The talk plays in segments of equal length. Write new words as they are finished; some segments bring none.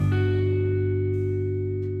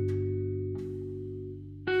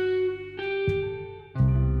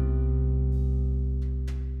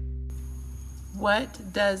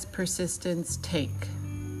What does persistence take?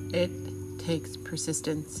 It takes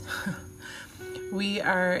persistence. We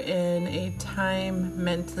are in a time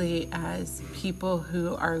mentally as people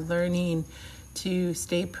who are learning to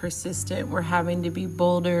stay persistent. We're having to be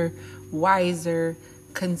bolder, wiser,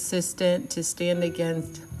 consistent to stand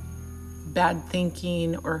against bad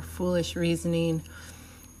thinking or foolish reasoning.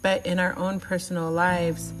 But in our own personal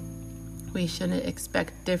lives, we shouldn't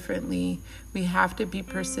expect differently. We have to be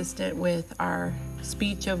persistent with our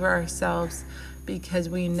speech over ourselves because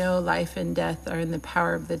we know life and death are in the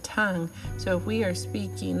power of the tongue. So if we are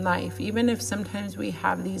speaking life, even if sometimes we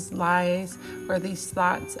have these lies or these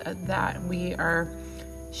thoughts that we are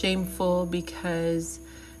shameful because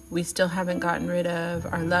we still haven't gotten rid of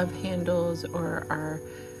our love handles or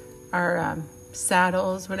our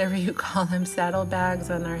saddles, whatever you call them, saddlebags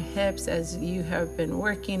on our hips as you have been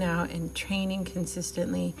working out and training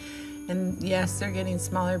consistently. And yes, they're getting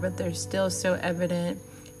smaller, but they're still so evident.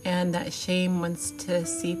 And that shame wants to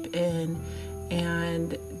seep in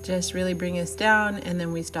and just really bring us down. And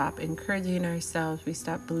then we stop encouraging ourselves. We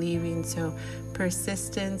stop believing. So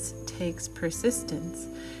persistence takes persistence.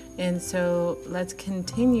 And so let's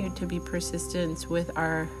continue to be persistent with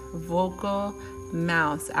our vocal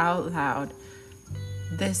mouths out loud.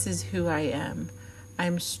 This is who I am.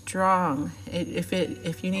 I'm strong.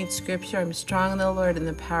 If you need scripture, I'm strong in the Lord in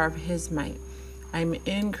the power of His might. I'm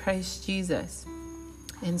in Christ Jesus.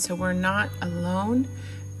 And so we're not alone,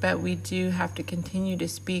 but we do have to continue to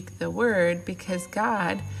speak the word because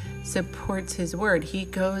God supports His word. He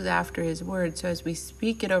goes after His word. So as we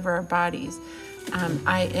speak it over our bodies,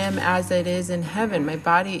 I am as it is in heaven. My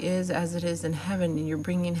body is as it is in heaven. And you're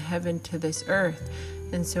bringing heaven to this earth.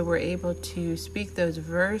 And so we're able to speak those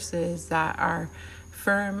verses that are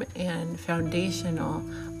firm and foundational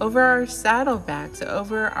over our saddlebags,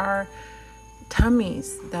 over our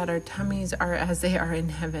tummies, that our tummies are as they are in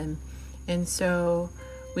heaven. And so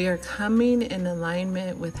we are coming in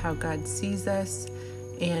alignment with how God sees us,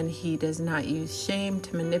 and He does not use shame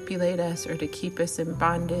to manipulate us or to keep us in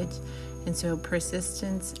bondage. And so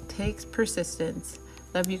persistence takes persistence.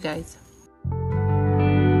 Love you guys.